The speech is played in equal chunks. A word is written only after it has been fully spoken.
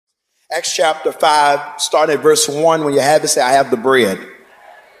Acts chapter 5, starting at verse 1. When you have it, say, I have the bread.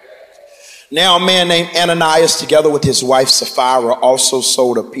 Now a man named Ananias, together with his wife Sapphira, also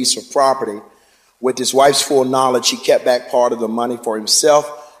sold a piece of property. With his wife's full knowledge, he kept back part of the money for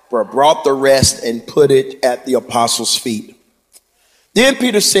himself, but brought the rest and put it at the apostles' feet. Then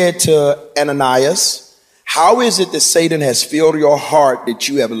Peter said to Ananias, how is it that Satan has filled your heart that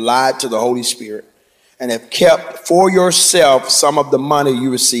you have lied to the Holy Spirit and have kept for yourself some of the money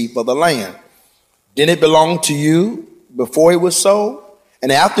you received for the land? Didn't it belong to you before it was sold?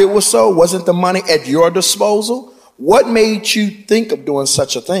 And after it was sold, wasn't the money at your disposal? What made you think of doing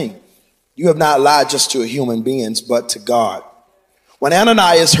such a thing? You have not lied just to human beings, but to God. When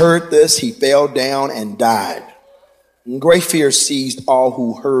Ananias heard this, he fell down and died. And great fear seized all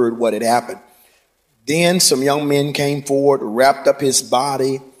who heard what had happened. Then some young men came forward, wrapped up his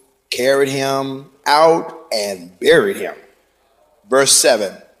body, carried him out, and buried him. Verse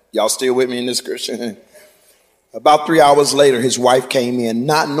 7. Y'all still with me in this scripture? About 3 hours later, his wife came in,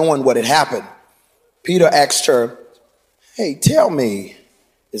 not knowing what had happened. Peter asked her, hey, tell me,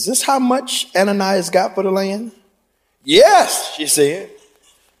 is this how much Ananias got for the land? Yes, she said.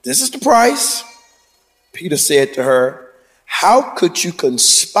 This is the price. Peter said to her, how could you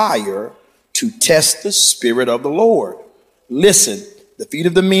conspire to test the Spirit of the Lord? Listen, the feet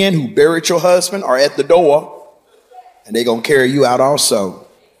of the men who buried your husband are at the door, and they're going to carry you out also.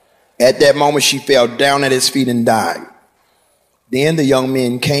 At that moment, she fell down at his feet and died. Then the young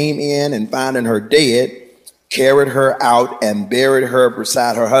men came in and finding her dead, carried her out and buried her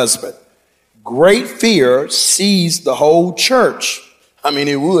beside her husband. Great fear seized the whole church. I mean,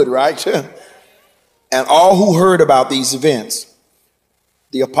 it would, right? And all who heard about these events.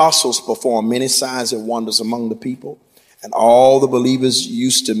 The apostles performed many signs and wonders among the people, and all the believers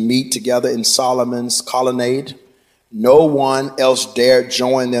used to meet together in Solomon's colonnade. No one else dared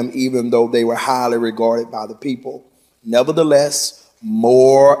join them, even though they were highly regarded by the people. Nevertheless,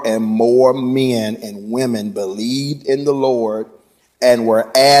 more and more men and women believed in the Lord and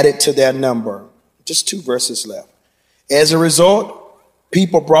were added to their number. Just 2 verses left. As a result,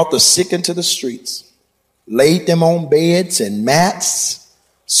 people brought the sick into the streets, laid them on beds and mats,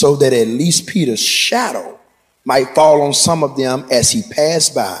 so that at least Peter's shadow might fall on some of them as he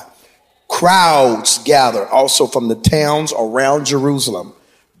passed by. Crowds gathered also from the towns around Jerusalem,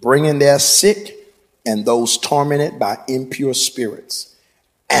 bringing their sick and those tormented by impure spirits.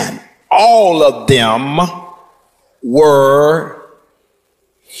 And all of them were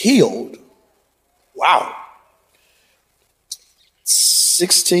healed. Wow.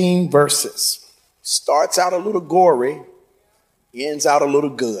 16 verses. Starts out a little gory, ends out a little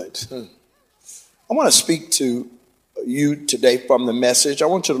good. I want to speak to you today from the message. I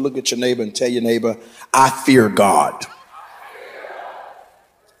want you to look at your neighbor and tell your neighbor, I fear God.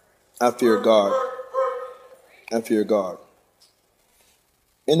 I fear God. I fear God.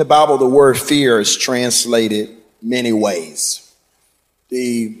 In the Bible, the word fear is translated many ways.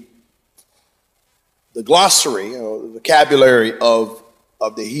 The glossary, or the vocabulary of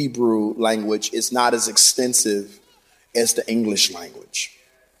the Hebrew language is not as extensive as the English language.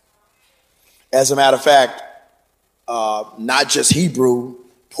 As a matter of fact, not just Hebrew,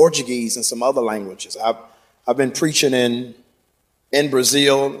 Portuguese, and some other languages. I've been preaching in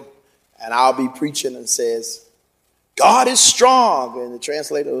Brazil, and I'll be preaching and says, God is strong. And the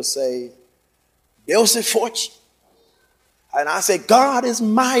translator will say, Deus é forte. And I say, God is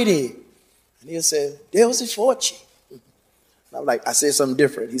mighty. And he'll say, Deus é forte. And I'm like, I said something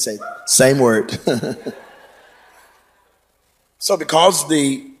different. He said, same word. So because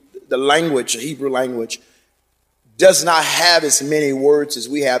the language, the Hebrew language, does not have as many words as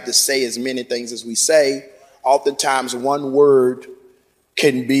we have to say as many things as we say, oftentimes one word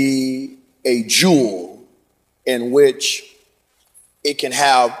can be a jewel in which it can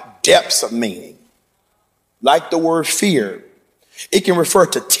have depths of meaning. Like the word fear. It can refer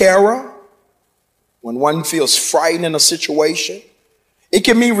to terror when one feels frightened in a situation. It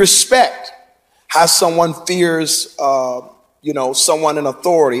can mean respect, how someone fears someone in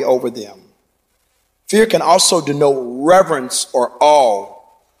authority over them. Fear can also denote reverence or awe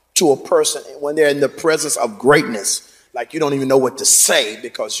to a person when they're in the presence of greatness. Like you don't even know what to say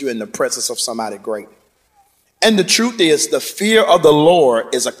because you're in the presence of somebody great. And the truth is, the fear of the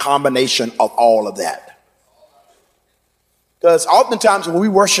Lord is a combination of all of that. Because oftentimes when we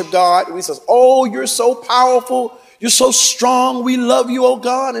worship God, we say, oh, you're so powerful. You're so strong. We love you, oh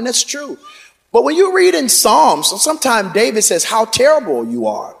God. And that's true. But when you read in Psalms, sometimes David says how terrible you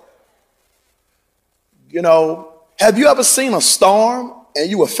are. You know, have you ever seen a storm and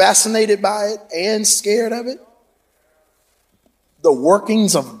you were fascinated by it and scared of it? the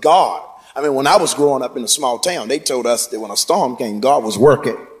workings of God. I mean, when I was growing up in a small town, they told us that when a storm came, God was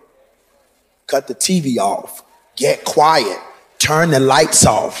working. Cut the TV off, get quiet, turn the lights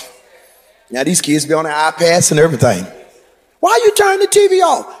off. Now these kids be on their iPads and everything. Why you turn the TV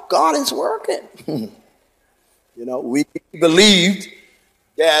off? God is working. We believed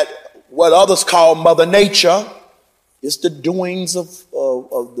that what others call Mother Nature is the doings of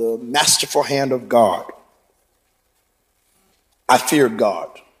the masterful hand of God. I fear God.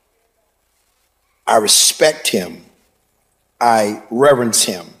 I respect him. I reverence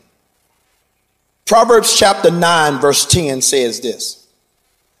him. Proverbs chapter 9 verse 10 says this: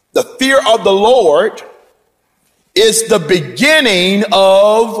 the fear of the Lord is the beginning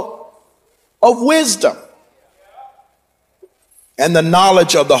of wisdom, and the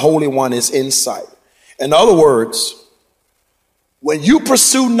knowledge of the Holy One is insight. In other words, when you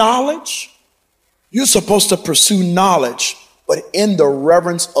pursue knowledge, you're supposed to pursue knowledge, but in the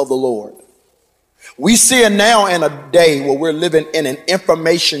reverence of the Lord. We see it now in a day where we're living in an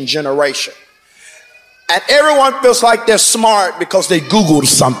information generation. And everyone feels like they're smart because they Googled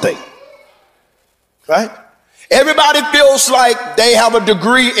something, right? Everybody feels like they have a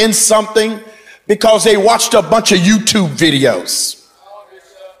degree in something because they watched a bunch of YouTube videos.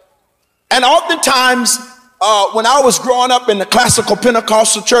 And oftentimes, when I was growing up in the classical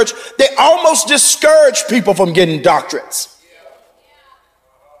Pentecostal church, they almost discouraged people from getting doctorates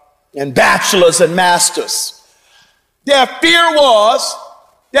and bachelors and masters. Their fear was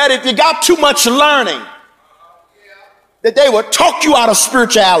that if you got too much learning, that they would talk you out of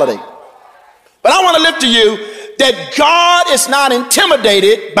spirituality. But I want to lift to you that God is not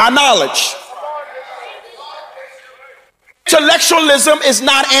intimidated by knowledge. Intellectualism is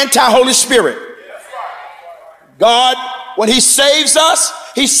not anti-Holy Spirit. God, when he saves us,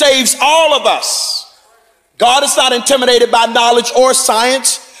 he saves all of us. God is not intimidated by knowledge or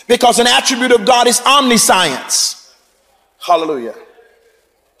science, because an attribute of God is omniscience. Hallelujah.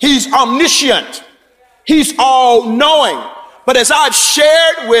 He's omniscient. He's all-knowing. But as I've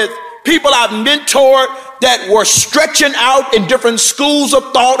shared with people I've mentored that were stretching out in different schools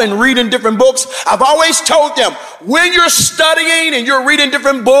of thought and reading different books, I've always told them, when you're studying and you're reading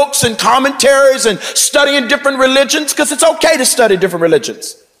different books and commentaries and studying different religions, because it's okay to study different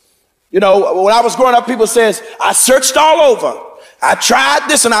religions. When I was growing up, people says, I searched all over. I tried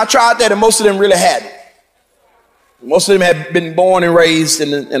this and I tried that, and most of them really hadn't. Most of them had been born and raised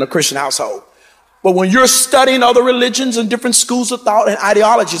in a Christian household. But when you're studying other religions and different schools of thought and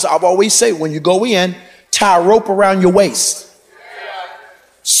ideologies, I've always said, when you go in, tie a rope around your waist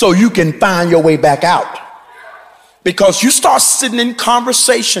so you can find your way back out. Because you start sitting in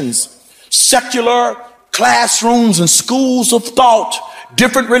conversations, secular classrooms and schools of thought,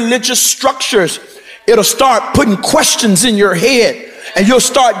 different religious structures, it'll start putting questions in your head, and you'll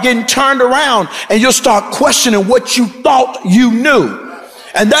start getting turned around, and you'll start questioning what you thought you knew.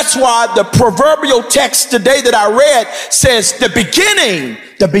 And that's why the proverbial text today that I read says the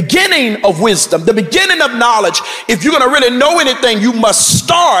beginning of wisdom, the beginning of knowledge. If you're going to really know anything, you must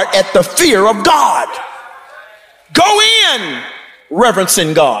start at the fear of God. Go in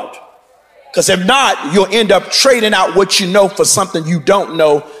reverencing God. Because if not, you'll end up trading out what you know for something you don't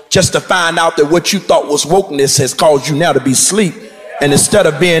know, just to find out that what you thought was wokeness has caused you now to be asleep. And instead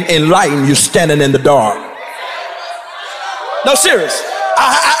of being enlightened, you're standing in the dark. No, serious.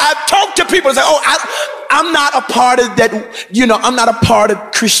 I've talked to people and say, I'm not a part of that, I'm not a part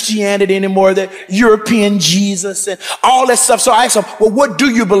of Christianity anymore, that European Jesus and all that stuff. So I ask them, well, what do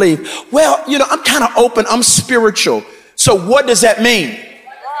you believe? Well, I'm kind of open. I'm spiritual. So what does that mean?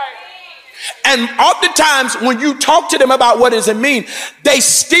 And oftentimes when you talk to them about what does it mean, they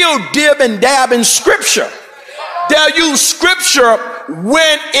still dib and dab in scripture. They'll use scripture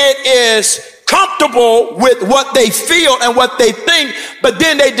when it is comfortable with what they feel and what they think, but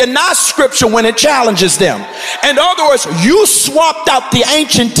then they deny scripture when it challenges them. In other words, you swapped out the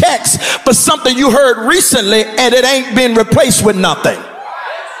ancient text for something you heard recently, and it ain't been replaced with nothing.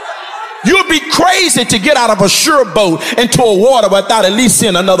 You'd be crazy to get out of a sure boat into a water without at least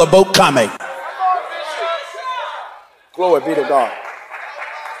seeing another boat coming. Glory be to God.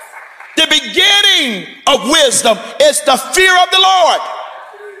 The beginning of wisdom is the fear of the Lord.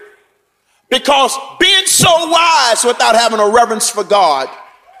 Because being so wise without having a reverence for God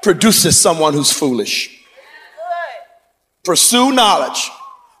produces someone who's foolish. Pursue knowledge,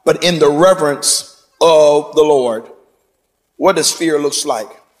 but in the reverence of the Lord. What does fear look like?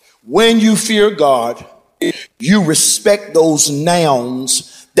 When you fear God, you respect those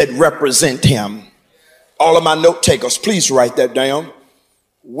nouns that represent him. All of my note takers, please write that down.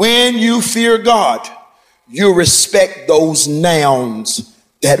 When you fear God, you respect those nouns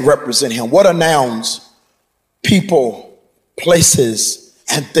that represent him. What are nouns? People, places,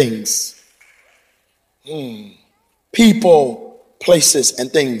 and things. People, places,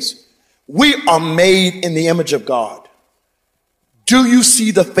 and things. We are made in the image of God. Do you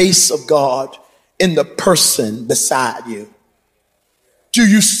see the face of God in the person beside you? Do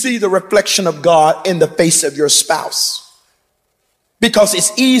you see the reflection of God in the face of your spouse? Because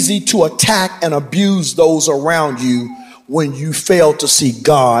it's easy to attack and abuse those around you when you fail to see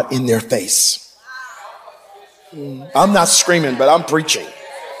God in their face. I'm not screaming, but I'm preaching.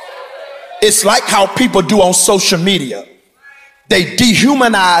 It's like how people do on social media. They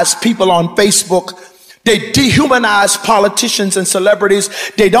dehumanize people on Facebook. They dehumanize politicians and celebrities.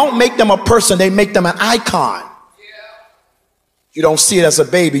 They don't make them a person. They make them an icon. You don't see it as a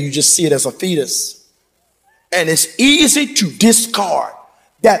baby. You just see it as a fetus. And it's easy to discard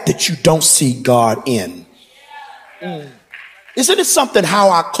that you don't see God in. Isn't it something how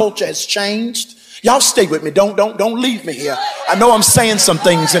our culture has changed? Y'all stay with me. Don't leave me here. I know I'm saying some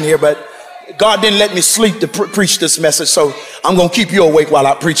things in here, but God didn't let me sleep to preach this message, so I'm going to keep you awake while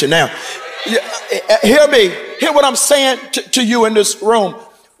I preach it now. Hear me. Hear what I'm saying to you in this room.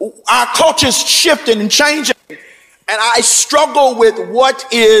 Our culture's shifting and changing, and I struggle with what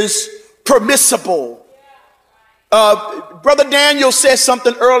is permissible. Brother Daniel said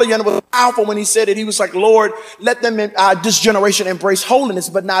something earlier, and it was powerful when he said it. He was like, Lord, let them in this generation embrace holiness,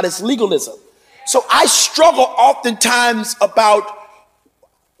 but not as legalism. So I struggle oftentimes about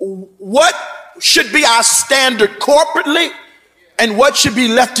what should be our standard corporately and what should be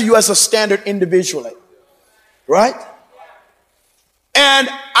left to you as a standard individually, right? And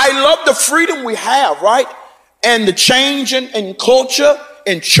I love the freedom we have, right? And the change in culture,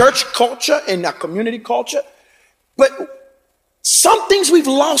 in church culture, in our community culture. But some things we've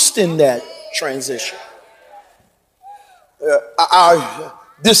lost in that transition.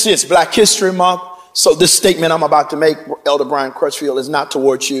 This is Black History Month. So this statement I'm about to make, Elder Brian Crutchfield, is not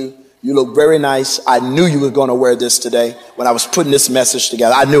towards you. You look very nice. I knew you were going to wear this today when I was putting this message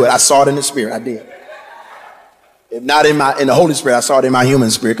together. I knew it. I saw it in the spirit. I did. If not in the Holy Spirit, I saw it in my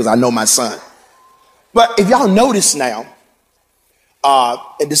human spirit because I know my son. But if y'all notice now,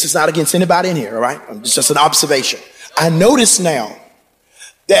 and this is not against anybody in here, all right? It's just an observation. I notice now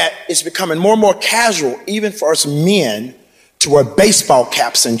that it's becoming more and more casual, even for us men, to wear baseball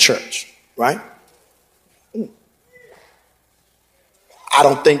caps in church, right? I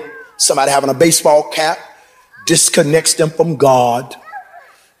don't think somebody having a baseball cap disconnects them from God,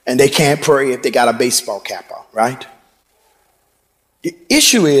 and they can't pray if they got a baseball cap on, right? The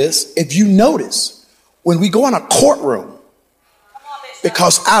issue is, if you notice, when we go in a courtroom,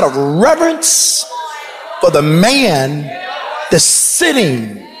 because out of reverence for the man that's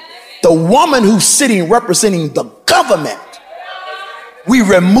sitting, the woman who's sitting representing the government, we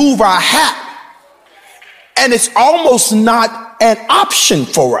remove our hat. And it's almost not an option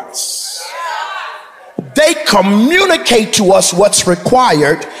for us. They communicate to us what's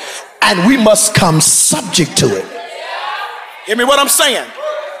required, and we must come subject to it. Hear me what I'm saying?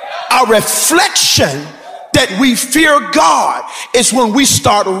 A reflection that we fear God is when we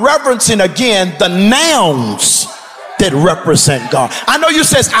start reverencing again the nouns that represent God. I know you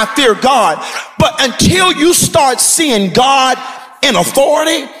says I fear God, but until you start seeing God in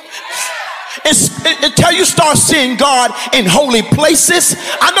authority, until you start seeing God in holy places.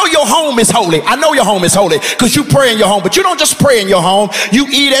 I know your home is holy. I know your home is holy because you pray in your home, but you don't just pray in your home. You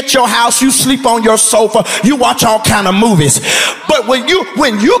eat at your house, you sleep on your sofa, you watch all kind of movies. But when you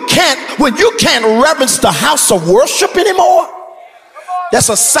can't reverence the house of worship anymore, that's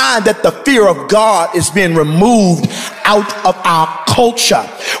a sign that the fear of God is being removed out of our culture.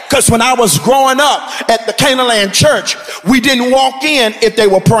 Because when I was growing up at the Canaanland church, we didn't walk in if they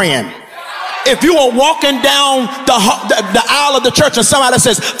were praying. If you were walking down the aisle of the church and somebody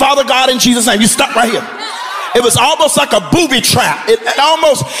says, Father God, in Jesus' name, you stop right here. It was almost like a booby trap. It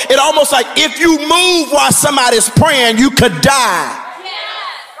almost like if you move while somebody's praying, you could die.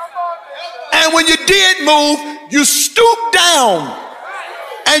 And when you did move, you stooped down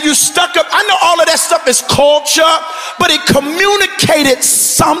and you stuck up. I know all of that stuff is culture, but it communicated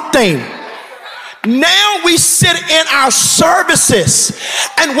something. Now we sit in our services,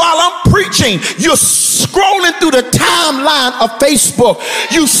 and while I'm preaching, you're scrolling through the timeline of Facebook.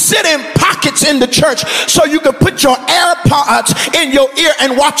 You sit in pockets in the church so you can put your AirPods in your ear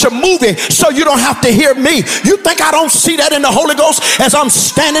and watch a movie so you don't have to hear me. You think I don't see that in the Holy Ghost as I'm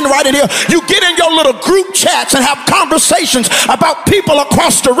standing right in here? You get in your little group chats and have conversations about people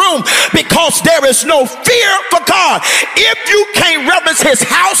across the room because there is no fear for God. If you can't reverence his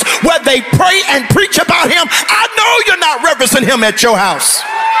house where they pray and preach about him, I know you're not reverencing him at your house.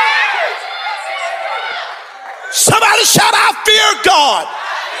 Somebody shout, I fear God.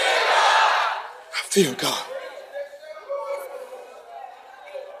 I fear God.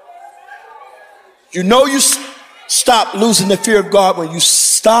 You know you stop losing the fear of God when you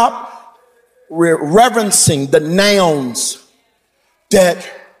stop reverencing the nouns that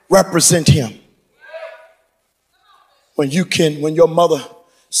represent him. When your mother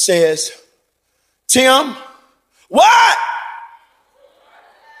says, Tim, what?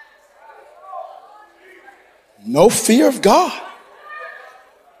 No fear of God.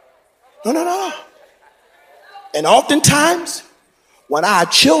 No. And oftentimes, when our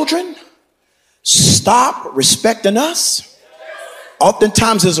children stop respecting us,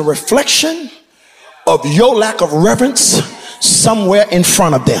 oftentimes there's a reflection of your lack of reverence somewhere in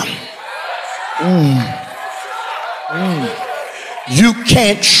front of them. You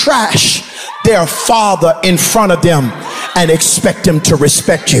can't trash their father in front of them and expect them to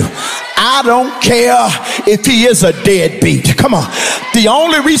respect you. I don't care if he is a deadbeat. Come on. The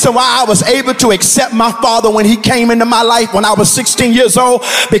only reason why I was able to accept my father when he came into my life when I was 16 years old,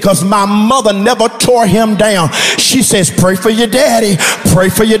 because my mother never tore him down. She says, pray for your daddy. Pray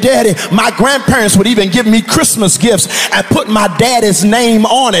for your daddy. My grandparents would even give me Christmas gifts and put my daddy's name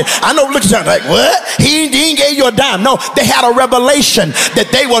on it. I know, look at that, like, what? He ain't gave you a dime. No, they had a revelation that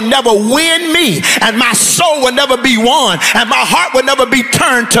they will never win me, and my soul will never be won, and my heart will never be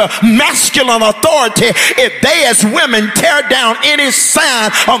turned to masculine authority if they as women tear down any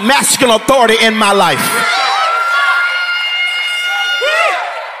sign of masculine authority in my life.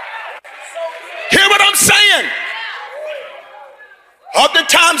 Hear what I'm saying?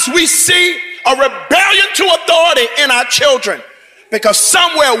 Oftentimes we see a rebellion to authority in our children because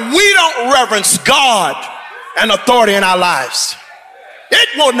somewhere we don't reverence God and authority in our lives. It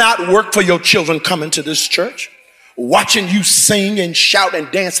will not work for your children coming to this church, watching you sing and shout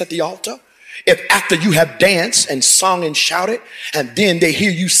and dance at the altar. If after you have danced and sung and shouted, and then they hear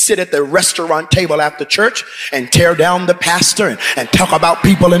you sit at the restaurant table after church and tear down the pastor and talk about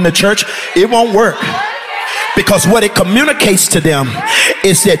people in the church, it won't work. Because what it communicates to them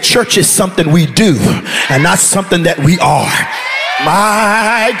is that church is something we do and not something that we are.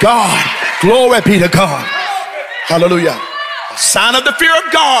 My God, glory be to God. Hallelujah. A sign of the fear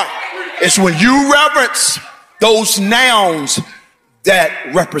of God is when you reverence those nouns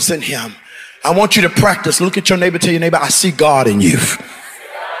that represent him. I want you to practice. Look at your neighbor, tell your neighbor, I see God in you.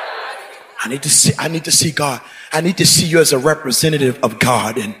 I need to see God. I need to see you as a representative of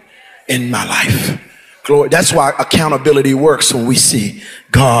God in my life. Glory. That's why accountability works, when we see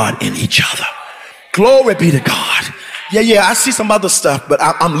God in each other. Glory be to God. Yeah, I see some other stuff, but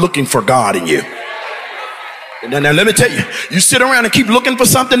I'm looking for God in you. Now let me tell you, you sit around and keep looking for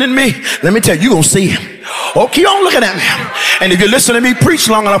something in me, let me tell you, you're going to see him. Oh, keep on looking at me. And if you listen to me preach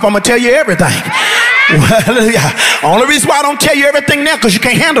long enough, I'm going to tell you everything. Hallelujah. Only reason why I don't tell you everything now, because you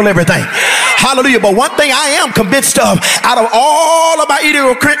can't handle everything. Hallelujah. But one thing I am convinced of, out of all of my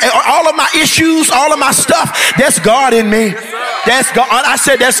issues, all of my stuff, there's God in me. That's God. I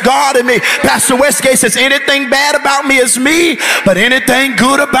said that's God in me. Pastor Westgate says anything bad about me is me, but anything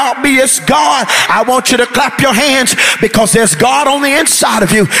good about me is God. I want you to clap your hands, because there's God on the inside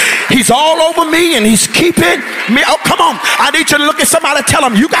of you. He's all over me and he's keeping me. Oh, come on. I need you to look at somebody and tell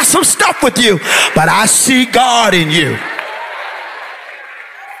them, you got some stuff with you, but I see God in you.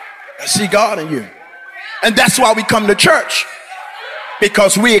 I see God in you. And that's why we come to church,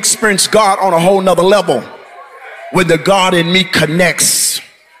 because we experience God on a whole nother level, when the God in me connects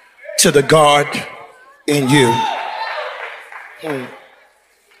to the God in you.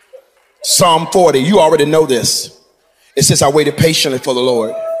 Psalm 40, you already know this. It says, I waited patiently for the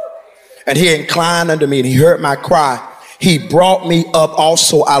Lord, and he inclined unto me, and he heard my cry. He brought me up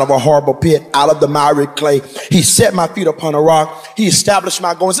also out of a horrible pit, out of the miry clay. He set my feet upon a rock. He established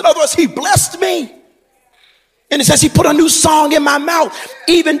my goings. In other words, he blessed me. And it says he put a new song in my mouth,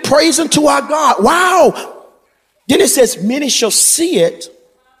 even praise unto our God. Wow. Then it says, many shall see it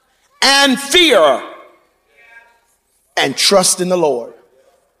and fear and trust in the Lord.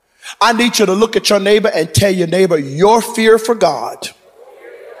 I need you to look at your neighbor and tell your neighbor, your fear for God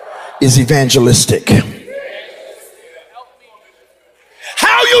is evangelistic.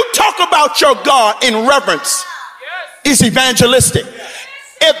 How you talk about your God in reverence is evangelistic.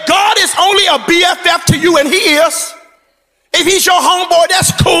 If God is only a BFF to you, and he is, if he's your homeboy,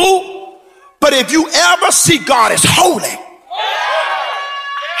 that's cool. But if you ever see God as holy,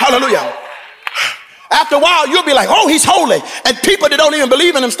 hallelujah, after a while you'll be like, oh, he's holy. And people that don't even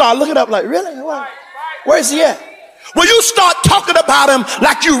believe in him start looking up like, really? Where is he at? When you start talking about him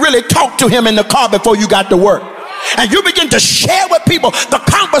like you really talked to him in the car before you got to work, and you begin to share with people the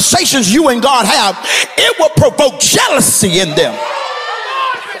conversations you and God have, it will provoke jealousy in them.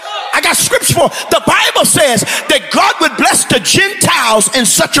 I got scripture for the Bible says that God would bless the Gentiles in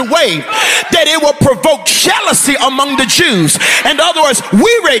such a way that it will provoke jealousy among the Jews. In other words,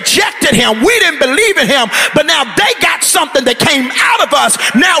 we rejected him, we didn't believe in him, but now they got something that came out of us.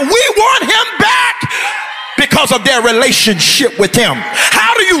 Now we want him back because of their relationship with him.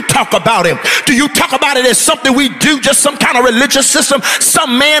 How do you talk about him? Do you talk about it as something we do, just some kind of religious system,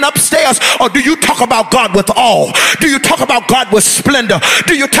 some man upstairs? Or do you talk about God with awe? Do you talk about God with splendor?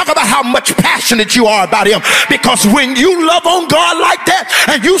 Do you talk about how much passionate you are about him? Because when you love on God like that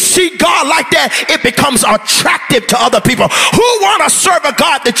and you see God like that, it becomes attractive to other people. Who want to serve a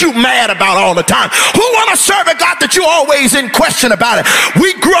God that you mad about all the time? Who want to serve a God that you always in question about it?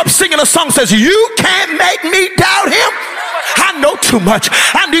 We grew up singing a song that says, you can't make me doubt him. I know too much.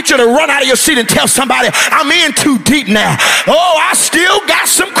 I need you to run out of your seat and tell somebody, I'm in too deep now. Oh, I still got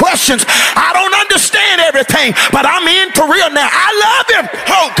some questions. I don't understand everything, but I'm in for real now. I love him.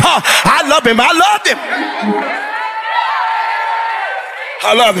 Oh God, I love him. I love him.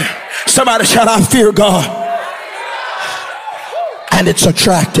 I love him. Somebody shout, I fear God. And it's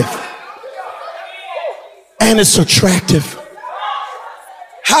attractive. And it's attractive.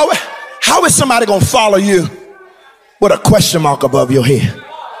 How is somebody going to follow you with a question mark above your head?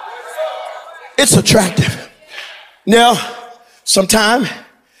 It's attractive. Now, sometimes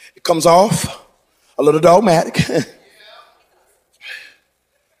it comes off a little dogmatic.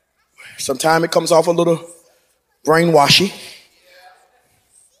 Sometimes it comes off a little brainwashy.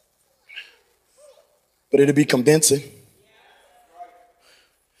 But it'll be convincing.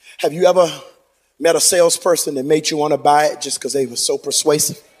 Have you ever met a salesperson that made you want to buy it just because they were so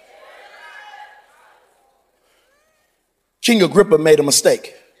persuasive? King Agrippa made a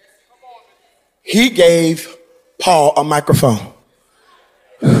mistake. He gave Paul a microphone.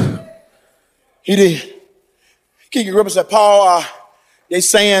 He did. King Agrippa said, Paul, they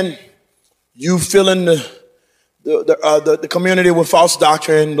saying you filling the community with false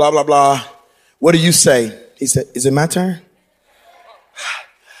doctrine, blah, blah, blah. What do you say? He said, is it my turn?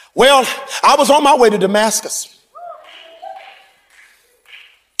 Well, I was on my way to Damascus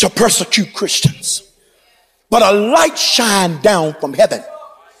to persecute Christians. But a light shined down from heaven,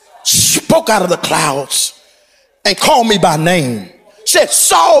 spoke out of the clouds, and called me by name. Said,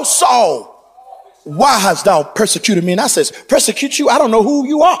 Saul, Saul, why hast thou persecuted me? And I says, persecute you? I don't know who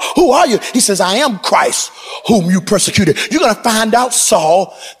you are. Who are you? He says, I am Christ whom you persecuted. You're going to find out,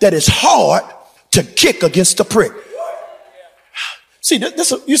 Saul, that it's hard to kick against the prick. See,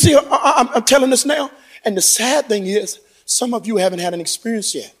 you see, I'm telling this now. And the sad thing is, some of you haven't had an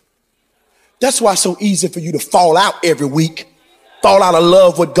experience yet. That's why it's so easy for you to fall out every week, fall out of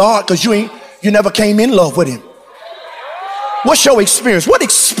love with God, because you never came in love with him. What's your experience? What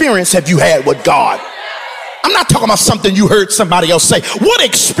experience have you had with God? I'm not talking about something you heard somebody else say. What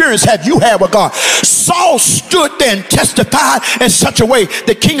experience have you had with God? Saul stood there and testified in such a way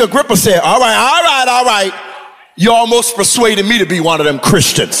that King Agrippa said, all right. You almost persuaded me to be one of them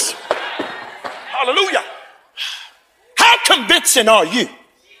Christians. Hallelujah. How convincing are you?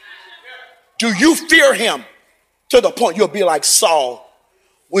 Do you fear him to the point you'll be like Saul?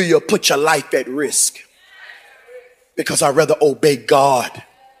 Will you put your life at risk? Because I'd rather obey God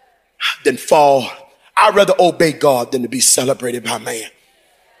than fall. I'd rather obey God than to be celebrated by man.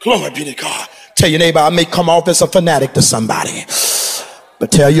 Glory be to God. Tell your neighbor, I may come off as a fanatic to somebody,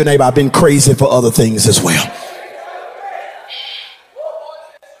 but tell your neighbor, I've been crazy for other things as well.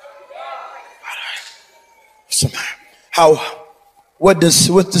 What does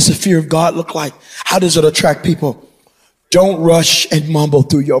the fear of God look like? How does it attract people? Don't rush and mumble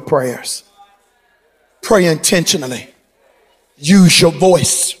through your prayers. Pray intentionally. Use your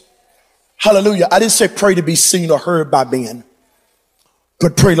voice. Hallelujah. I didn't say pray to be seen or heard by men,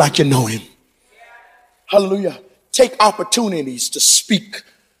 but pray like you know him. Hallelujah. Take opportunities to speak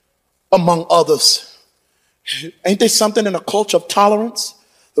among others. Ain't there something in a culture of tolerance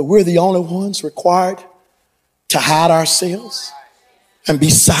that we're the only ones required to hide ourselves and be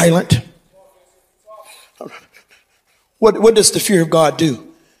silent? What does the fear of God do?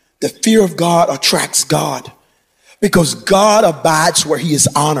 The fear of God attracts God because God abides where he is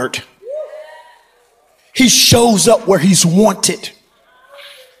honored. He shows up where he's wanted.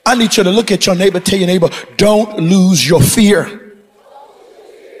 I need you to look at your neighbor, tell your neighbor, don't lose your fear.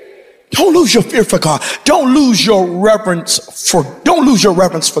 Don't lose your fear for God. Don't lose your reverence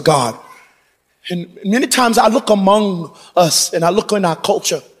for God. And many times I look among us and I look in our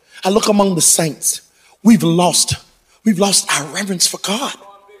culture, I look among the saints. We've lost We've lost our reverence for God.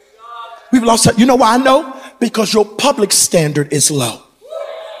 We've lost it. You know why I know? Because your public standard is low.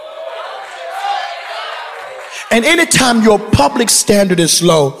 And anytime your public standard is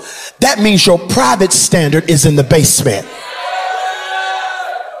low, that means your private standard is in the basement.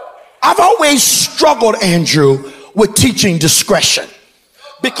 I've always struggled, Andrew, with teaching discretion.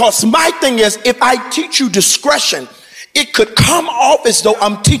 Because my thing is, if I teach you discretion, it could come off as though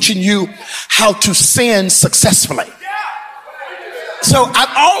I'm teaching you how to sin successfully. So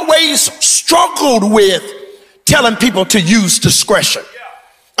I've always struggled with telling people to use discretion.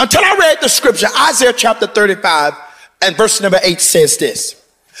 Until I read the scripture, Isaiah chapter 35 and verse number 8 says this.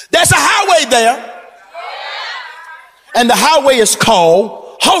 There's a highway there, and the highway is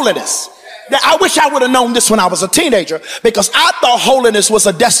called holiness. Now, I wish I would have known this when I was a teenager, because I thought holiness was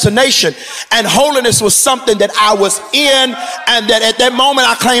a destination and holiness was something that I was in, and that at that moment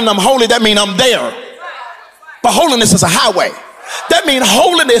I claimed I'm holy, that means I'm there. But holiness is a highway. That means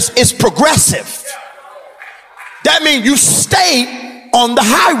holiness is progressive. That means you stay on the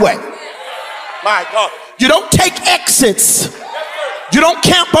highway. My God. You don't take exits. You don't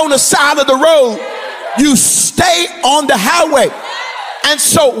camp on the side of the road. You stay on the highway. And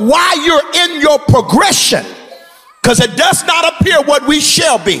so while you're in your progression, because it does not appear what we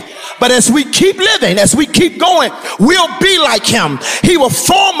shall be, but as we keep living, as we keep going, we'll be like him. He will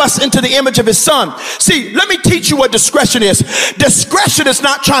form us into the image of his son. See, let me teach you what discretion is. Discretion is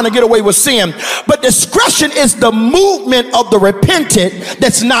not trying to get away with sin, but discretion is the movement of the repentant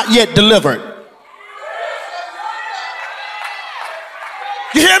that's not yet delivered.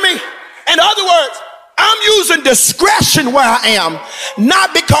 You hear me? In other words, I'm using discretion where I am,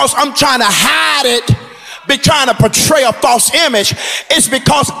 not because I'm trying to hide it, be trying to portray a false image. It's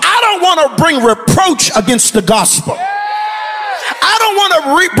because I don't want to bring reproach against the gospel. I don't want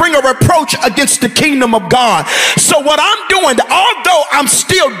to bring a reproach against the kingdom of God. So what I'm doing, although I'm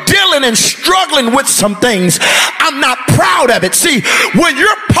still dealing and struggling with some things, I'm not proud of it. See, when you're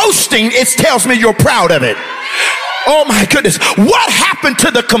posting, it tells me you're proud of it. Oh my goodness. What happened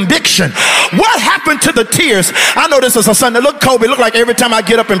to the conviction? What happened to the tears? I know this is a Sunday. Look, Kobe, look like every time I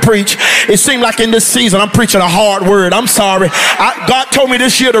get up and preach, it seemed like in this season I'm preaching a hard word. I'm sorry. God told me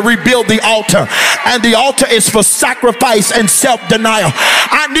this year to rebuild the altar. And the altar is for sacrifice and self-denial.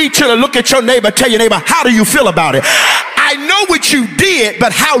 I need you to look at your neighbor, tell your neighbor, how do you feel about it? I know what you did,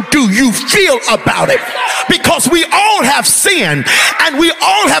 but how do you feel about it? Because we all have sinned and we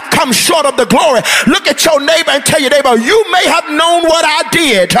all have come short of the glory. Look at your neighbor and tell your neighbor, you may have known what I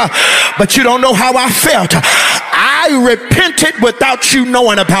did, but you don't know how I felt. I repented without you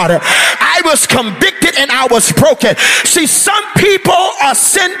knowing about it. I was convicted and I was broken. See, some people are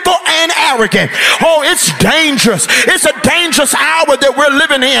sinful and arrogant. Oh, it's dangerous. It's a dangerous hour that we're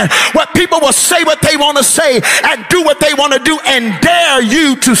living in, where people will say what they want to say and do what they want to do and dare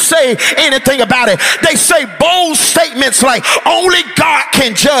you to say anything about it. They say bold statements like, only God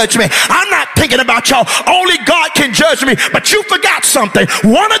can judge me. I'm not thinking about y'all. Only God can judge me. But you forgot something.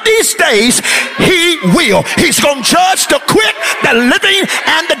 One of these days, he will. He's going to judge the quick, the living,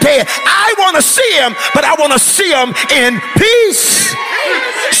 and the dead. I want to see him, but I want to see him in peace.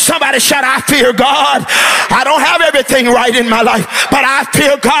 Somebody shout, I fear God. I don't have everything right in my life, but I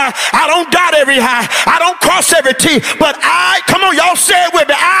fear God. I don't dot every I. I don't cross every T, but come on, y'all say it with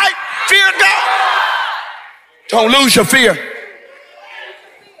me. I fear God. Don't lose your fear.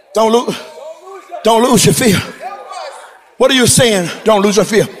 Don't lose your fear. What are you saying? Don't lose your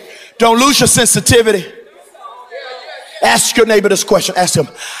fear. Don't lose your sensitivity. Ask your neighbor this question. Ask him,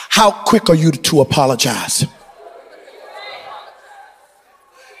 how quick are you to apologize?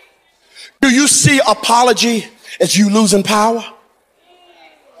 Do you see apology as you losing power?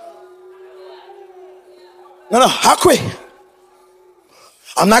 No, how quick?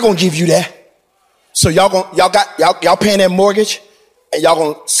 I'm not gonna give you that. So y'all paying that mortgage and y'all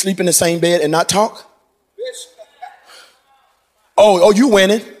gonna sleep in the same bed and not talk? Oh, you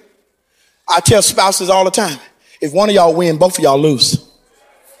winning. I tell spouses all the time, if one of y'all win, both of y'all lose.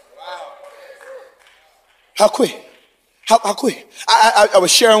 How quick? How quick? I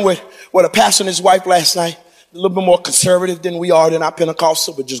was sharing with a pastor and his wife last night, a little bit more conservative than we are, than our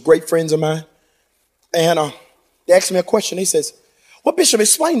Pentecostal, but just great friends of mine. And they asked me a question. He says, well, Bishop,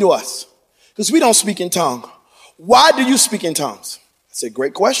 explain to us, because we don't speak in tongues. Why do you speak in tongues? I said,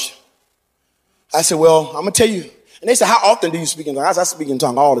 great question. I said, well, I'm going to tell you. And they said, how often do you speak in tongues? I said, I speak in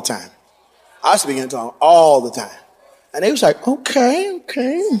tongues all the time. I speak in tongues all the time. And they was like, okay.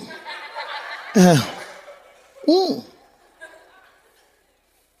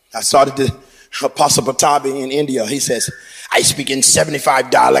 I started to Apostle Patabi in India. He says, I speak in 75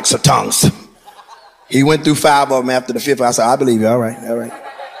 dialects of tongues. He went through 5 of them. After the 5th, I said, I believe you. All right, all right.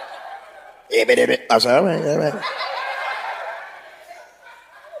 I said, all right, all right.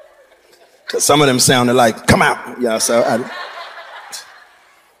 Because some of them sounded like, come out. Yeah,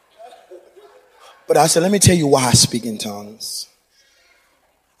 but I said, let me tell you why I speak in tongues.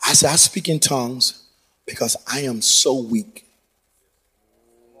 I said, I speak in tongues because I am so weak.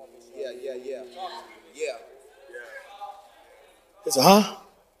 Yeah. He said, huh?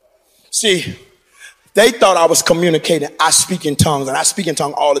 See, they thought I was communicating. I speak in tongues, and I speak in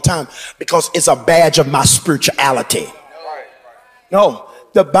tongues all the time because it's a badge of my spirituality. No,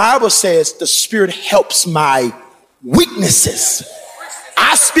 the Bible says the Spirit helps my weaknesses.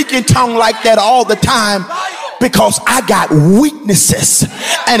 I speak in tongues like that all the time because I got weaknesses.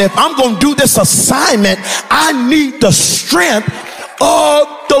 And if I'm going to do this assignment, I need the strength of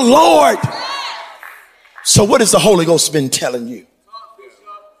the Lord. So what has the Holy Ghost been telling you?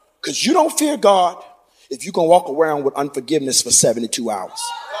 Because you don't fear God if you can walk around with unforgiveness for 72 hours.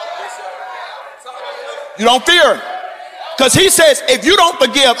 You don't fear him. Because he says, if you don't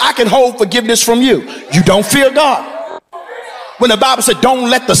forgive, I can hold forgiveness from you. You don't fear God. When the Bible said, don't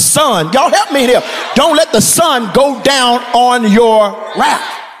let the sun, y'all help me here. Don't let the sun go down on your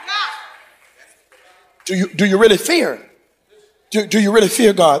wrath. Do you really fear? Do you really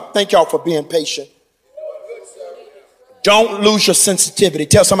fear God? Thank y'all for being patient. Don't lose your sensitivity.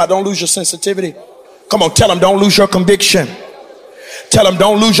 Tell somebody, don't lose your sensitivity. Come on, tell them, don't lose your conviction. Tell them,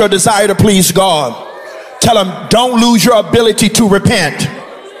 don't lose your desire to please God. Tell them, don't lose your ability to repent.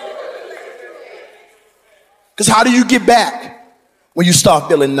 Because how do you get back when you start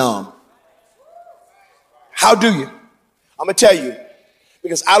feeling numb? How do you? I'm going to tell you.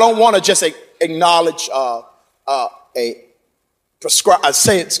 Because I don't want to just acknowledge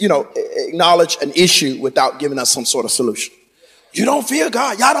acknowledge an issue without giving us some sort of solution. You don't fear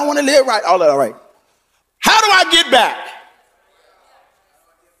God. Y'all don't want to live right. All right. How do I get back?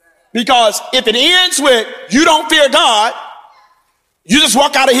 Because if it ends with you don't fear God, you just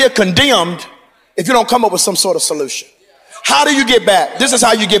walk out of here condemned if you don't come up with some sort of solution. How do you get back? This is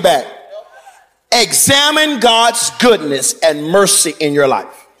how you get back. Examine God's goodness and mercy in your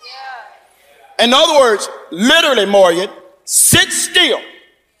life. In other words, literally, Morgan, sit still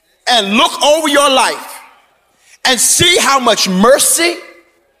and look over your life and see how much mercy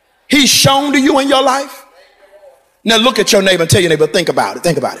he's shown to you in your life. Now look at your neighbor and tell your neighbor, think about it.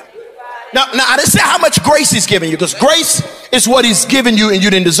 Think about it. Now I didn't say how much grace he's giving you, because grace is what he's given you and you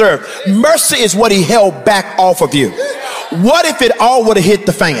didn't deserve. Mercy is what he held back off of you. What if it all would have hit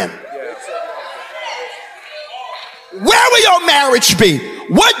the fan? Where will your marriage be?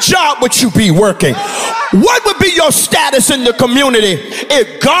 What job would you be working? What would be your status in the community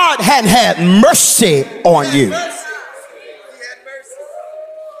if God hadn't had mercy on you?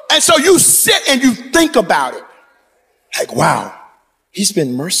 And so you sit and you think about it. Like, wow, he's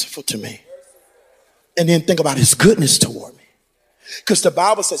been merciful to me. And then think about his goodness toward me. Because the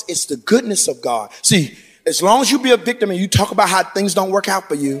Bible says it's the goodness of God. See, as long as you be a victim and you talk about how things don't work out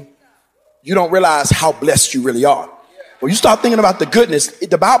for you, you don't realize how blessed you really are. When you start thinking about the goodness,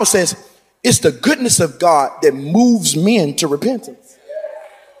 the Bible says it's the goodness of God that moves men to repentance.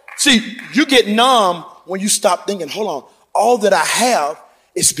 See, you get numb when you stop thinking, hold on, all that I have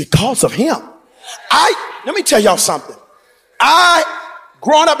is because of him. Let me tell y'all something.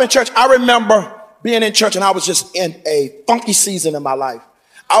 Growing up in church, I remember being in church and I was just in a funky season in my life.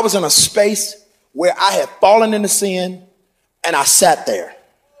 I was in a space where I had fallen into sin and I sat there.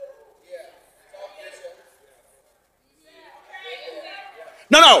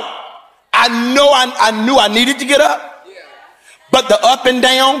 No. I knew I needed to get up, but the up and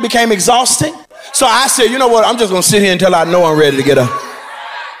down became exhausting. So I said, you know what? I'm just going to sit here until I know I'm ready to get up.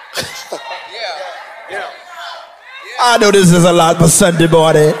 I know this is a lot for Sunday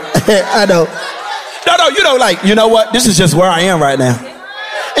morning. I know. No, you know what? This is just where I am right now.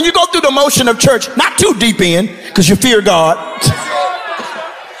 And you go through the motion of church, not too deep in, because you fear God.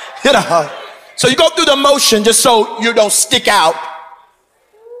 So you go through the motion just so you don't stick out.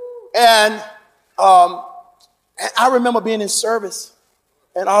 And I remember being in service,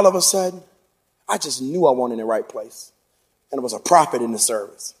 and all of a sudden, I just knew I wasn't in the right place. And there was a prophet in the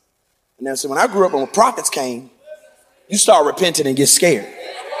service. And then so when I grew up and when prophets came, you start repenting and get scared.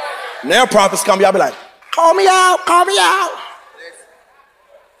 Now prophets come, y'all be like, call me out.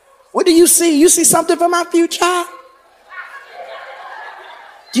 What do you see? You see something for my future?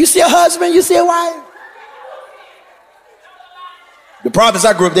 Do you see a husband? You see a wife? The prophets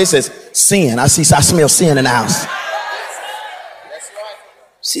I grew up, they says, sin. I smell sin in the house.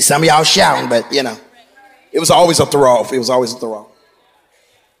 See some of y'all shouting, but it was always a throw off.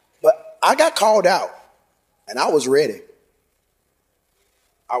 But I got called out And I was ready.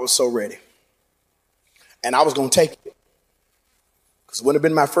 I was so ready. And I was going to take it. Because it wouldn't have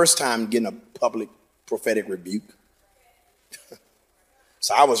been my first time getting a public prophetic rebuke.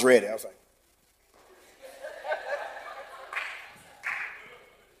 So I was ready. I was like,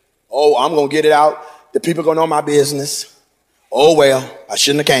 oh, I'm going to get it out. The people going to know my business. Oh, well, I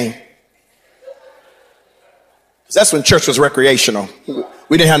shouldn't have came. Because that's when church was recreational.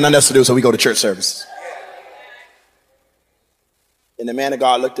 We didn't have nothing else to do, so we go to church services. And the man of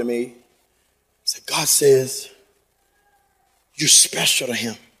God looked at me and said, God says, you're special to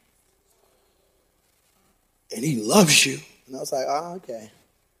him. And he loves you. And I was like, oh, okay.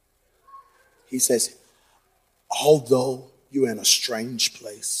 He says, although you're in a strange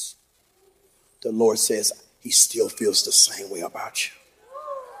place, the Lord says he still feels the same way about you.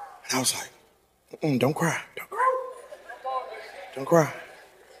 And I was like, don't cry, don't cry, don't cry.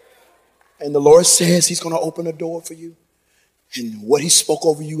 And the Lord says he's going to open a door for you. And what he spoke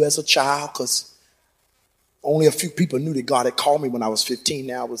over you as a child, because only a few people knew that God had called me when I was 15.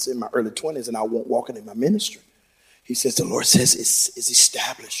 Now I was in my early 20s and I wasn't walking in my ministry. He says, the Lord says it's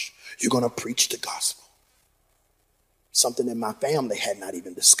established. You're going to preach the gospel. Something that my family had not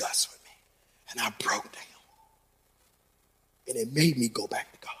even discussed with me. And I broke down. And it made me go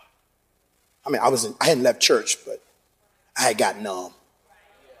back to God. I mean, I hadn't left church, but I had got numb.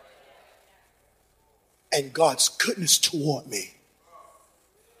 And God's goodness toward me.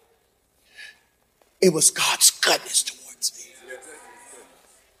 It was God's goodness towards me.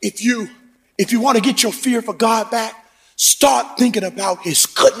 If you want to get your fear for God back, start thinking about his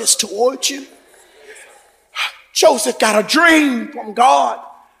goodness towards you. Joseph got a dream from God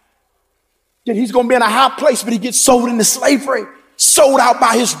that he's going to be in a high place, but he gets sold into slavery, sold out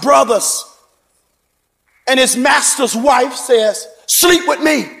by his brothers. And his master's wife says, sleep with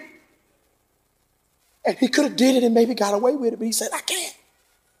me. And he could have did it and maybe got away with it, but he said, I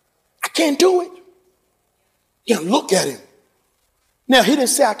can't do it. Yeah, look at him. Now, he didn't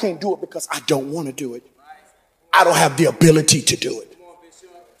say I can't do it because I don't want to do it. I don't have the ability to do it.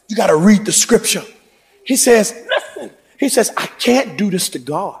 You got to read the scripture. He says, listen, he says, I can't do this to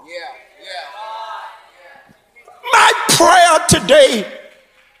God. My prayer today,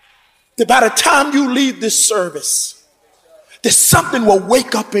 that by the time you leave this service, that something will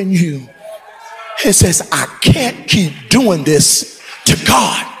wake up in you. It says, I can't keep doing this to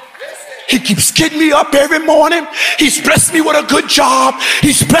God. He keeps getting me up every morning. He's blessed me with a good job.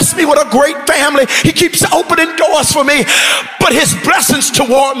 He's blessed me with a great family. He keeps opening doors for me. But his blessings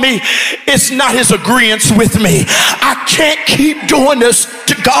toward me is not his agreement with me. I can't keep doing this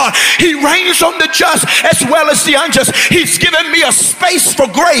to God. He reigns on the just as well as the unjust. He's given me a space for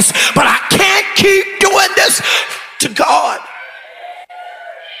grace, but I can't keep doing this to God.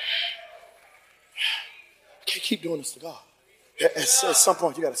 I can't keep doing this to God. At some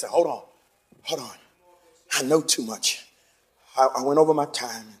point, you got to say, hold on. I know too much. I went over my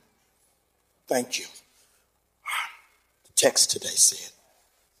time. Thank you. The text today said,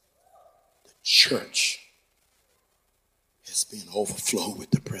 the church has been overflowed with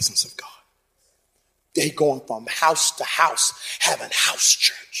the presence of God. They're going from house to house, having house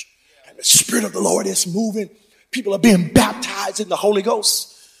church. And the Spirit of the Lord is moving. People are being baptized in the Holy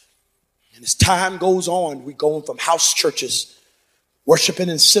Ghost. And as time goes on, we're going from house churches, worshiping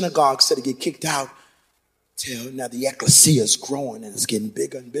in synagogues that get kicked out, till now the ecclesia is growing and it's getting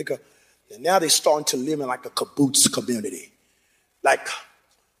bigger and bigger. And now they're starting to live in like a kibbutz community, like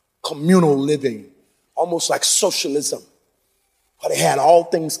communal living, almost like socialism, where they had all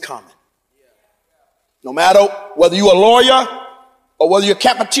things common. No matter whether you're a lawyer or whether you're a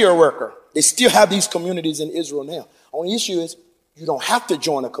cafeteria worker, they still have these communities in Israel now. Only issue is you don't have to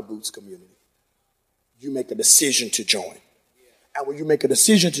join a kibbutz community. You make a decision to join. And when you make a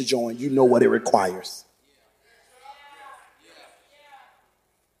decision to join, you know what it requires.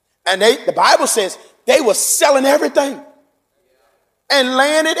 And the Bible says they were selling everything and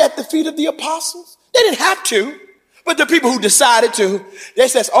laying it at the feet of the apostles. They didn't have to, but the people who decided to, they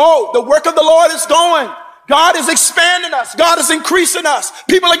says, oh, the work of the Lord is going. God is expanding us. God is increasing us.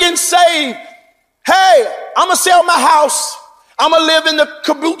 People are getting saved. Hey, I'm going to sell my house. I'm going to live in the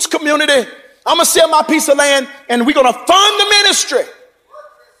kibbutz community. I'm going to sell my piece of land and we're going to fund the ministry.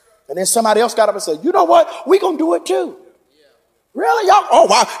 And then somebody else got up and said, you know what? We're going to do it too. Really? Y'all? Oh,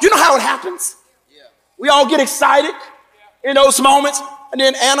 wow. You know how it happens? We all get excited in those moments. And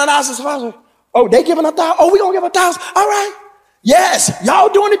then Ananias and Sapphira, oh, they giving 1,000. Oh, we're going to give 1,000. All right. Yes. Y'all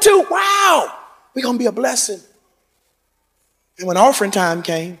doing it too. Wow. We're going to be a blessing. And when offering time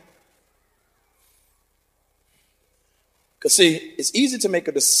came, because see, it's easy to make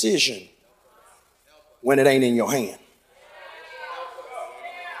a decision when it ain't in your hand.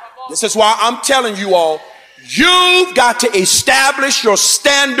 This is why I'm telling you all, you've got to establish your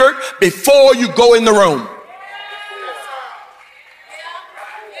standard before you go in the room.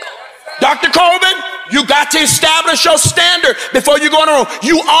 Dr. Colvin, you got to establish your standard before you go in the room.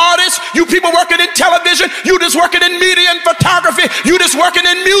 You artists, you people working in television, you just working in media and photography, you just working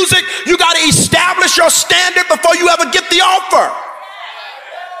in music, you got to establish your standard before you ever get the offer.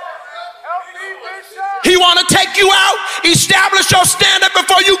 He want to take you out, establish your standard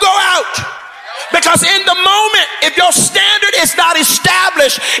before you go out. Because in the moment, if your standard is not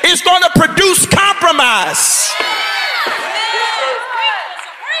established, it's going to produce compromise.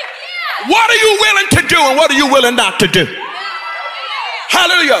 What are you willing to do and what are you willing not to do?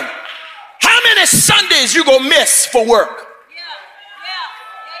 Hallelujah. How many Sundays you gonna miss for work?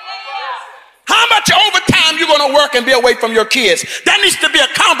 How much overtime you gonna work and be away from your kids? That needs to be a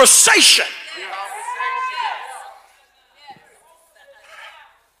conversation.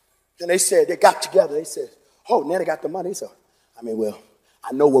 Then they said, they got together. They said, oh, now they got the money. He said, well,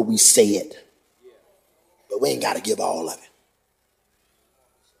 I know what we said, but we ain't got to give all of it.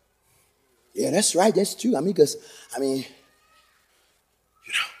 Yeah, that's right. That's true. Because,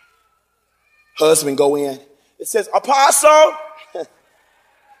 husband go in. It says, Apostle,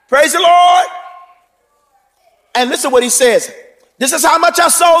 praise the Lord. And listen what he says. This is how much I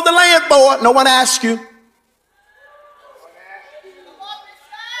sold the land for. No one asked you.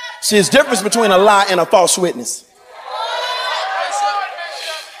 See, there's a difference between a lie and a false witness.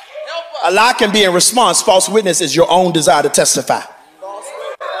 A lie can be in response. False witness is your own desire to testify.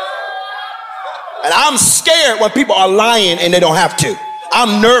 And I'm scared when people are lying and they don't have to.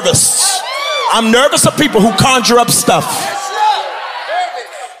 I'm nervous. I'm nervous of people who conjure up stuff.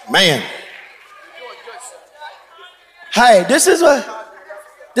 Man. Hey, this is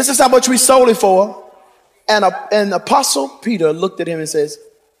how much we sold it for. And Apostle Peter looked at him and says,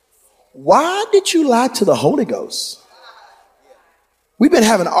 why did you lie to the Holy Ghost? We've been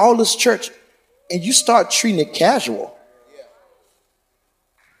having all this church and you start treating it casual.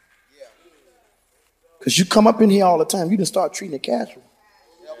 Because you come up in here all the time, you just start treating it casual.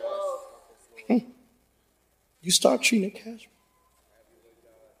 You start treating it casual.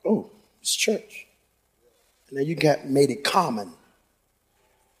 Oh, it's church. And then you made it common.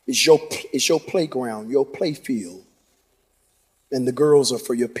 It's your playground, your play field. And the girls are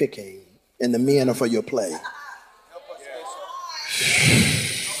for your picking, and the men are for your play.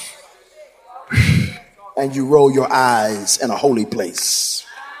 And you roll your eyes in a holy place.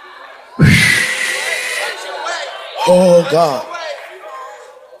 Oh God.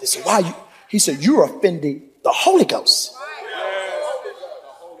 This is why he said, you're offending the Holy Ghost.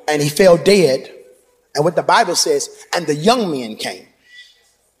 And he fell dead. And what the Bible says, and the young men came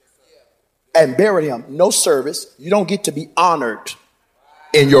and buried him. No service. You don't get to be honored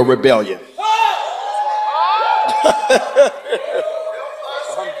in your rebellion.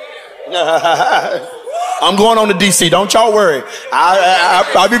 I'm going on to DC. Don't y'all worry.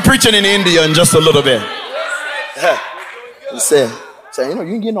 I'll be preaching in India in just a little bit. He said, you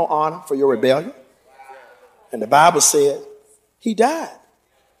didn't get no honor for your rebellion. And the Bible said he died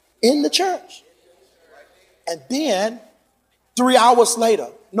in the church. And then 3 hours later,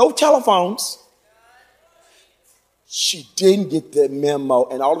 no telephones. She didn't get the memo.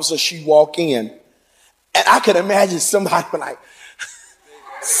 And all of a sudden she walked in. And I could imagine somebody like,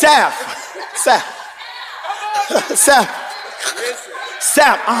 Sap,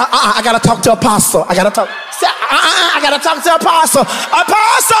 I got to talk to Apostle. I got to talk to Apostle.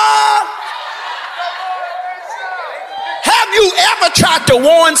 Apostle! Have you ever tried to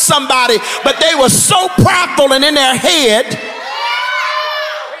warn somebody, but they were so prideful and in their head?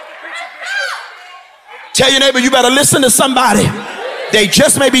 Tell your neighbor, you better listen to somebody. They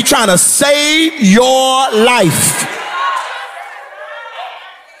just may be trying to save your life.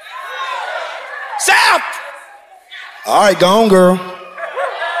 Sap! All right, go on, girl.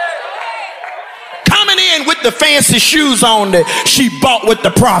 Coming in with the fancy shoes on that she bought with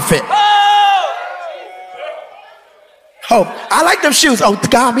the prophet. Oh, I like them shoes. Oh,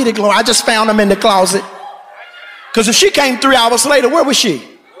 God be the glory. I just found them in the closet. Because if she came 3 hours later, where was she?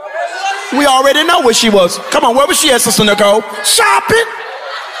 We already know where she was. Come on, where was she at, Sister Nicole? Shopping.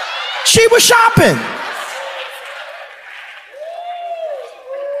 She was shopping.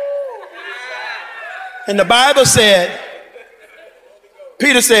 And the Bible said,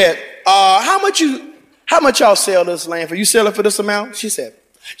 Peter said, how much y'all sell this land for? You sell it for this amount? She said,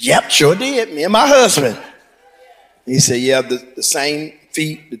 yep, sure did. Me and my husband. He said, yeah, the same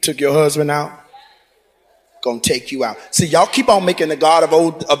feet that took your husband out, gonna take you out. See, y'all keep on making the God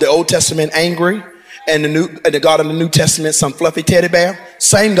of the Old Testament angry and the God of the New Testament some fluffy teddy bear?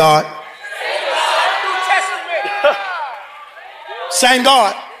 Same God. Same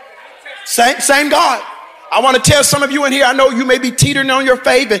God. Same God. I want to tell some of you in here, I know you may be teetering on your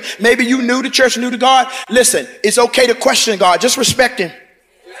faith and maybe you new to church, new to God. Listen, it's okay to question God. Just respect him.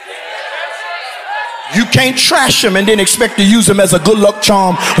 You can't trash him and then expect to use him as a good luck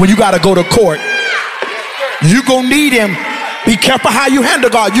charm when you got to go to court. You're going to need him. Be careful how you handle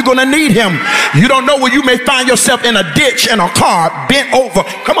God. You're going to need him. You don't know where you may find yourself in a ditch in a car bent over.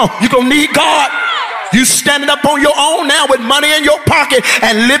 Come on, you're going to need God. You standing up on your own now with money in your pocket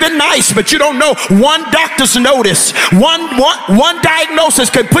and living nice, but you don't know one doctor's notice, one diagnosis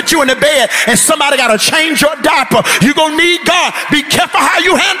could put you in the bed and somebody got to change your diaper. You're going to need God. Be careful how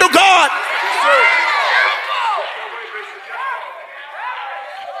you handle God.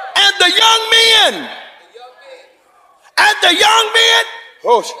 And the young men, and the young men,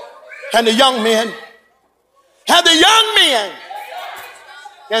 and the young men, and the young men,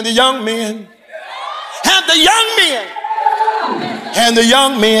 and the young men, and the young men, and the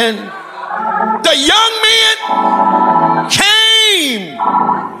young men, the young men came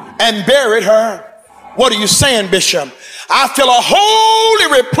and buried her. What are you saying, Bishop? I feel a holy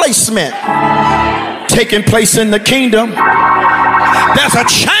replacement taking place in the kingdom. There's a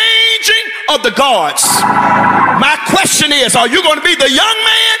changing of the guards. My question is, are you going to be the young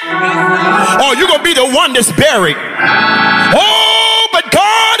man or are you going to be the one that's buried? Oh, but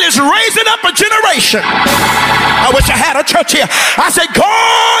God is raising up a generation. I wish I had a church here. I said,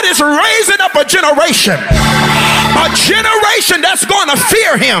 God is raising up a generation that's going to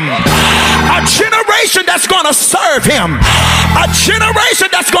fear him, a generation that's going to serve him, a generation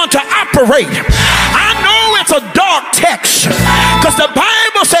that's going to operate. I know it's a dark text because the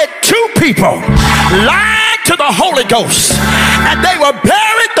Bible said two people lied to the Holy Ghost and they were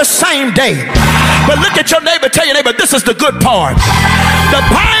buried the same day. But look at your neighbor, tell your neighbor, this is the good part. The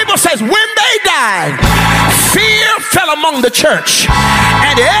Bible says when they died, fear fell among the church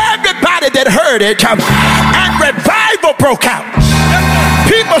and everybody that heard it, and revival broke out.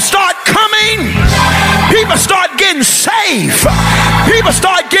 People start coming, people start getting saved, people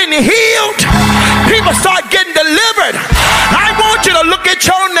start getting healed, people start getting delivered. I want you to look at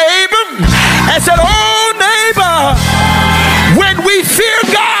your neighbor and say, oh neighbor, when we fear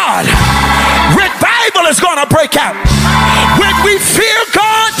God, revival is going to break out. When we fear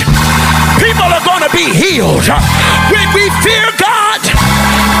God, people are going to be healed. When we fear God,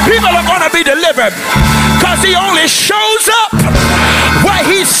 people are going to be delivered, because he only shows up where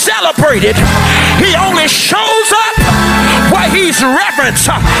he's celebrated. He only shows up where he's reverenced.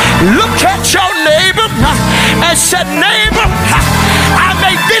 Look at your neighbor and say, neighbor, I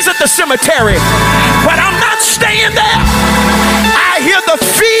may visit the cemetery, but I'm not staying there. I hear the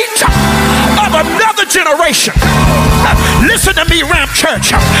feet of another generation. Listen to me, Ramp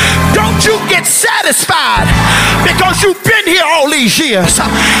Church. Don't you get satisfied because you've been here all these years.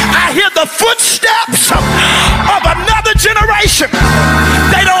 I hear the footsteps of another generation.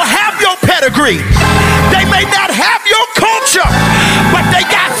 They don't have your pedigree. They may not have your culture, but they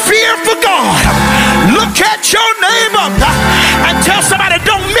got fear for God. Look at your neighbor and tell somebody,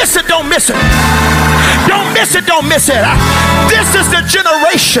 don't miss it, don't miss it. Don't miss it, don't miss it. This is the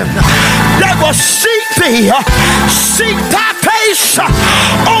generation that will seek thee, seek thy face,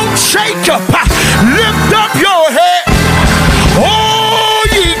 O Jacob. Lift up your head, all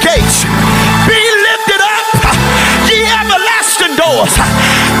ye gates, be lifted up, ye everlasting doors,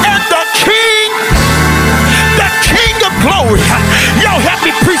 and the King of glory, yo, help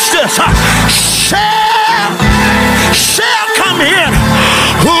me preach this, shall come in.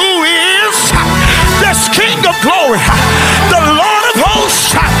 Who is this King of glory? The Lord of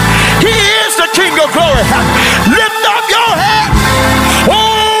hosts. He is the King of glory. Lift up your head,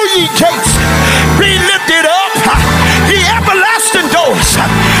 all ye gates, be lifted up, ye everlasting doors,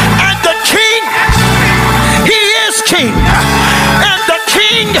 and the King, he is King, and the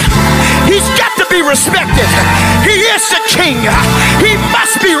King, he's got to be respected. He is the King. He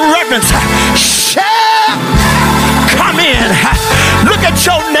must be reverenced. Shall come in. Look at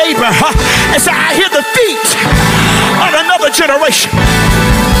your neighbor and say, I hear the feet of another generation.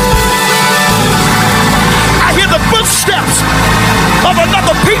 I hear the footsteps of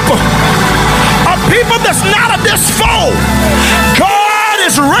another people, a people that's not of this fold. God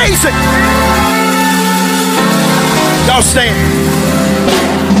is raising. Y'all stand.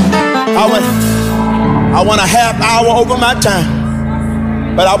 I went a half hour over my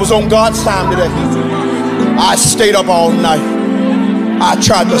time, but I was on God's time today. I stayed up all night. I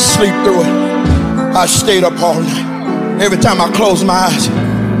tried to sleep through it. I stayed up all night. Every time I closed my eyes,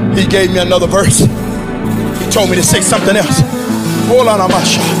 he gave me another verse. told me to say something else. Hold on,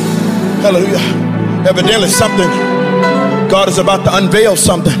 Amasha. Hallelujah. Evidently something, God is about to unveil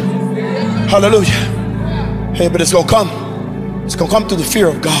something. Hallelujah. Hey, but it's gonna come. It's gonna come through the fear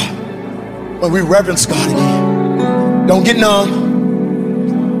of God. When we reverence God again. Don't get numb.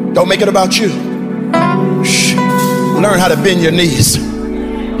 Don't make it about you. Shh. Learn how to bend your knees.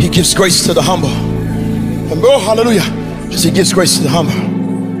 He gives grace to the humble. And oh, hallelujah. Because he gives grace to the humble.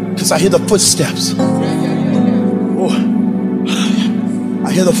 Because I hear the footsteps. Oh,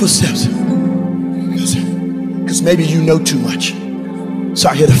 I hear the footsteps. Because maybe you know too much. So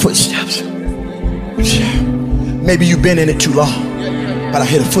I hear the footsteps. Maybe you've been in it too long. But I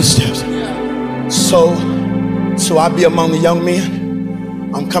hear the footsteps. So I be among the young men.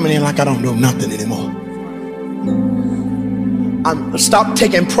 I'm coming in like I don't know nothing anymore. Stop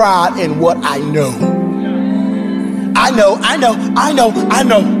taking pride in what I know. I know.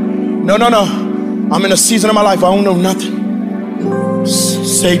 No. I'm in a season of my life I don't know nothing.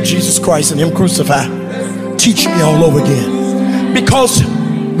 Save Jesus Christ and him crucified. Teach me all over again. Because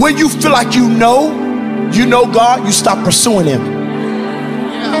when you feel like you know God, you stop pursuing him.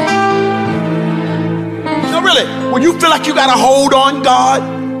 No, really. When you feel like you got to hold on God,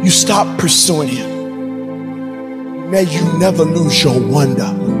 you stop pursuing him. May you never lose your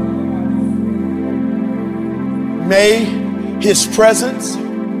wonder. May his presence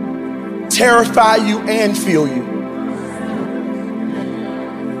terrify you and fill you.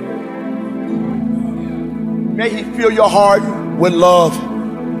 May he fill your heart with love,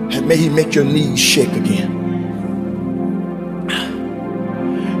 and may he make your knees shake again.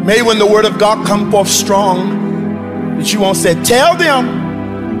 May when the word of God come forth strong, that you won't say, tell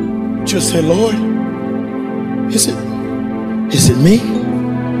them. Just say, Lord, is it me?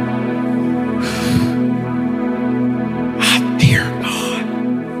 I fear God.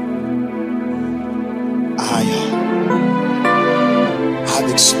 I've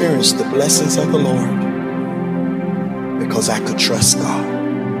experienced the blessings of the Lord because I could trust God.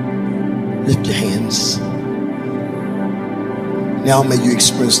 Lift your hands. Now may you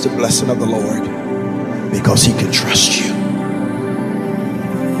experience the blessing of the Lord because he can trust you.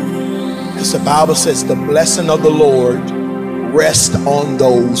 Because the Bible says the blessing of the Lord rests on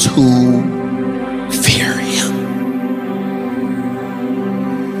those who fear him.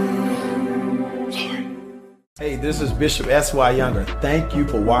 Lord. Hey, this is Bishop S.Y. Younger. Thank you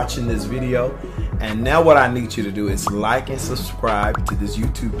for watching this video. And now what I need you to do is like and subscribe to this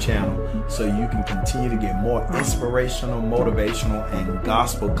YouTube channel so you can continue to get more inspirational, motivational, and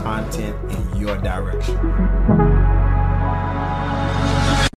gospel content in your direction.